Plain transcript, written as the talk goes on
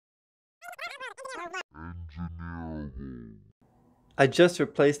I just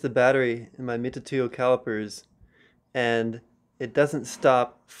replaced the battery in my Mitutoyo Calipers, and it doesn't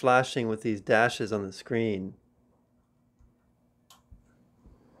stop flashing with these dashes on the screen.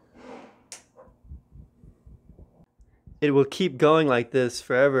 It will keep going like this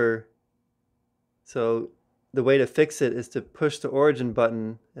forever, so the way to fix it is to push the origin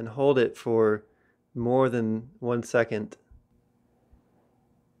button and hold it for more than 1 second.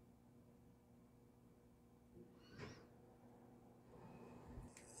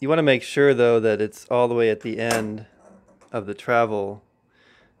 You want to make sure though that it's all the way at the end of the travel,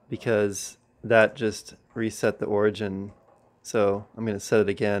 because that just reset the origin. So I'm going to set it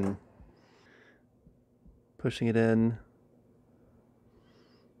again. Pushing it in.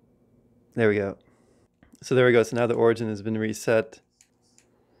 There we go. So there we go. So now the origin has been reset.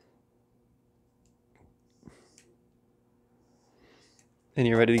 And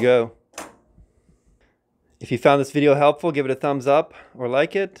you're ready to go. If you found this video helpful, give it a thumbs up or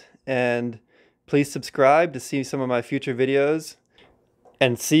like it. And please subscribe to see some of my future videos.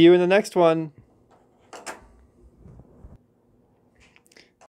 And see you in the next one.